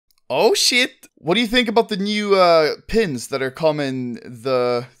Oh shit! What do you think about the new pins that are coming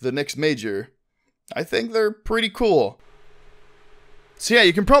the next major? I think they're pretty cool. So yeah,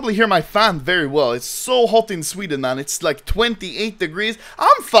 you can probably hear my fan very well. It's so hot in Sweden, man. It's like 28 degrees.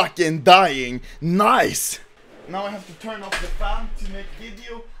 I'm fucking dying. Nice! Now I have to turn off the fan to make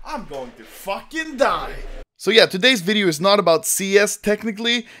video. I'm going to fucking die. So yeah, today's video is not about CS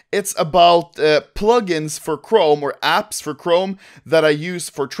technically. It's about plugins for Chrome or apps for Chrome that I use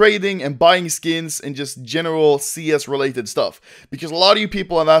for trading and buying skins and just general CS related stuff. Because a lot of you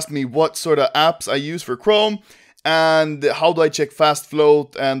people have asked me what sort of apps I use for Chrome and how do I check fast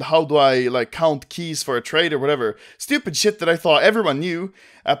float and how do I like count keys for a trade or whatever. Stupid shit that I thought everyone knew.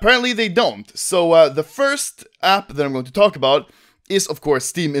 Apparently they don't. So the first app that I'm going to talk about is of course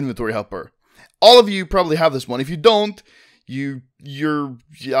Steam Inventory Helper. All of you probably have this one. If you don't, I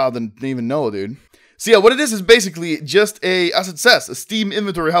don't even know, dude. So yeah, what it is basically just as it says, a Steam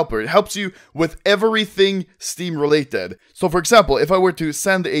Inventory Helper. It helps you with everything Steam related. So for example, if I were to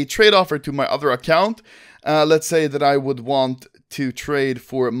send a trade offer to my other account, let's say that I would want to trade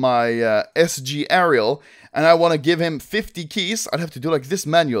for my SG Ariel, and I want to give him 50 keys, I'd have to do like this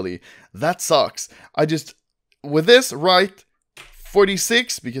manually. That sucks. I just, with this, write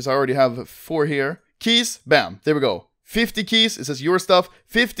 46, because I already have 4 here. Keys, bam, there we go. 50 keys, it says your stuff.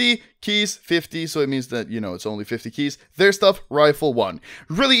 50 keys, 50, so it means that, you know, it's only 50 keys. Their stuff, rifle 1.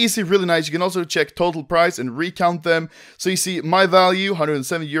 Really easy, really nice. You can also check total price and recount them. So you see my value,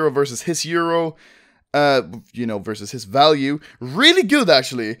 170 euro versus his euro, versus his value. Really good,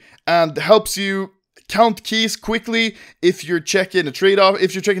 actually, and helps you count keys quickly if you're checking a trade off,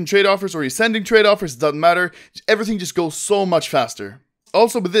 if you're checking trade offers or you're sending trade offers, it doesn't matter. Everything just goes so much faster.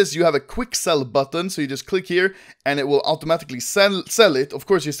 Also with this, you have a quick sell button, so you just click here and it will automatically sell it. Of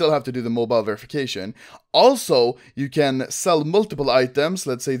course, you still have to do the mobile verification. Also, you can sell multiple items.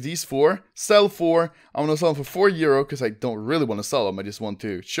 Let's say these 4, sell 4. I want to sell them for 4 euro because I don't really want to sell them. I just want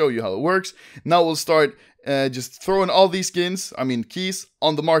to show you how it works. Now we'll start just throwing all these keys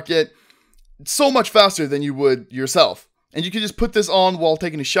on the market. So much faster than you would yourself. And you can just put this on while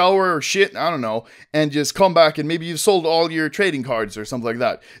taking a shower or shit, I don't know, and just come back and maybe you've sold all your trading cards or something like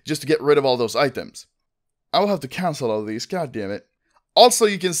that, just to get rid of all those items. I will have to cancel all of these, god damn it. Also,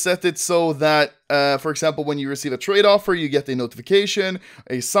 you can set it so that, for example, when you receive a trade offer, you get a notification,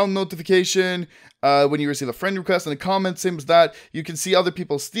 a sound notification. When you receive a friend request and a comment, same as that. You can see other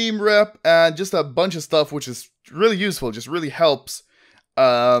people's Steam rep and just a bunch of stuff, which is really useful, just really helps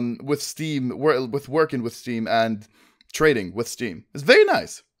with Steam, with working with Steam and trading with Steam. It's very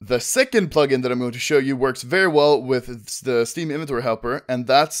nice. The second plugin that I'm going to show you works very well with the Steam Inventory Helper, and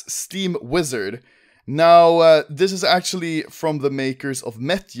that's SteamWizard. Now, this is actually from the makers of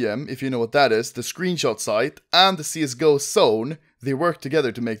Metjem, if you know what that is, the screenshot site, and the CSGO Zone. They work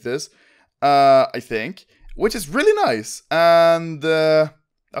together to make this, I think, which is really nice, and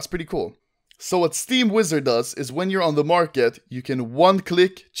that's pretty cool. So what SteamWizard does is when you're on the market, you can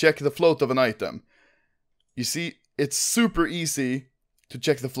one-click check the float of an item. You see, it's super easy to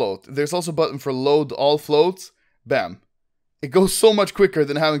check the float. There's also a button for load all floats. Bam. It goes so much quicker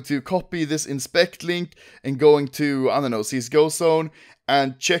than having to copy this inspect link and going to, I don't know, CSGO Zone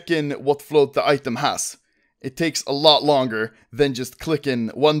and checking what float the item has. It takes a lot longer than just clicking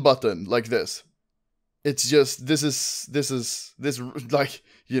one button like this. It's just, this like,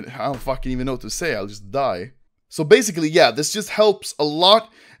 you know, I don't fucking even know what to say, I'll just die. So basically, yeah, this just helps a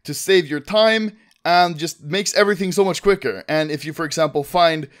lot to save your time and just makes everything so much quicker. And if you, for example,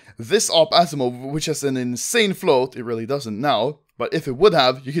 find this op Asimov, which has an insane float, it really doesn't now, but if it would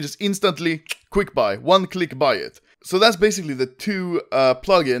have, you could just instantly quick buy, one-click buy it. So that's basically the 2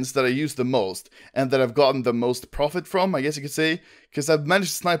 plugins that I use the most and that I've gotten the most profit from, I guess you could say, because I've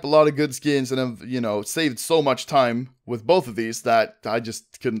managed to snipe a lot of good skins and I've, you know, saved so much time with both of these that I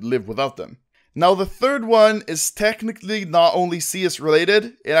just couldn't live without them. Now the third one is technically not only CS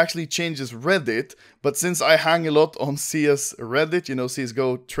related, it actually changes Reddit, but since I hang a lot on CS Reddit, you know,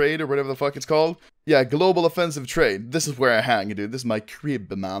 CSGO Trade or whatever the fuck it's called. Yeah, Global Offensive Trade, this is where I hang, dude, this is my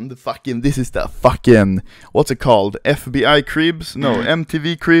crib, man, this is the fucking, what's it called, FBI cribs? No,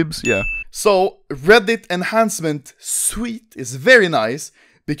 MTV cribs, yeah. So, Reddit Enhancement Suite is very nice,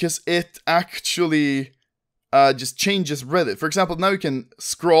 because it actually just changes Reddit. For example, now you can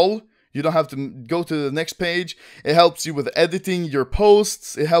scroll. You don't have to go to the next page. It helps you with editing your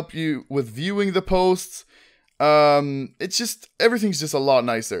posts. It helps you with viewing the posts. It's just, everything's just a lot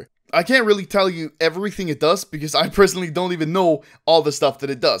nicer. I can't really tell you everything it does because I personally don't even know all the stuff that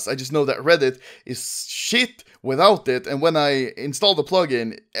it does. I just know that Reddit is shit without it. And when I install the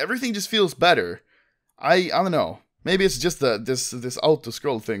plugin, everything just feels better. I don't know. Maybe it's just this auto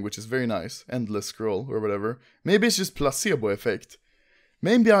scroll thing, which is very nice. Endless scroll or whatever. Maybe it's just placebo effect.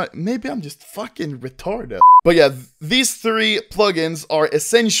 Maybe I'm just fucking retarded. But yeah, these 3 plugins are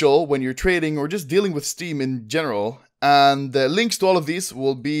essential when you're trading or just dealing with Steam in general. And the links to all of these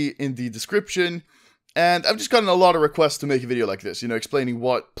will be in the description. And I've just gotten a lot of requests to make a video like this, you know, explaining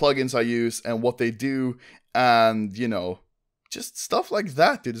what plugins I use and what they do. And, you know, just stuff like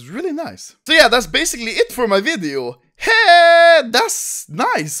that, dude. It's really nice. So yeah, that's basically it for my video. Hey, that's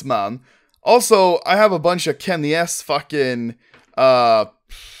nice, man. Also, I have a bunch of Kenny S fucking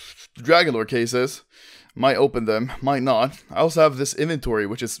Dragonlord cases. Might open them, might not. I also have this inventory,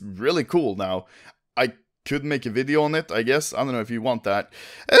 which is really cool now. I could make a video on it, I guess. I don't know if you want that.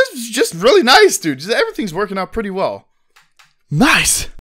 It's just really nice, dude. Just everything's working out pretty well. Nice!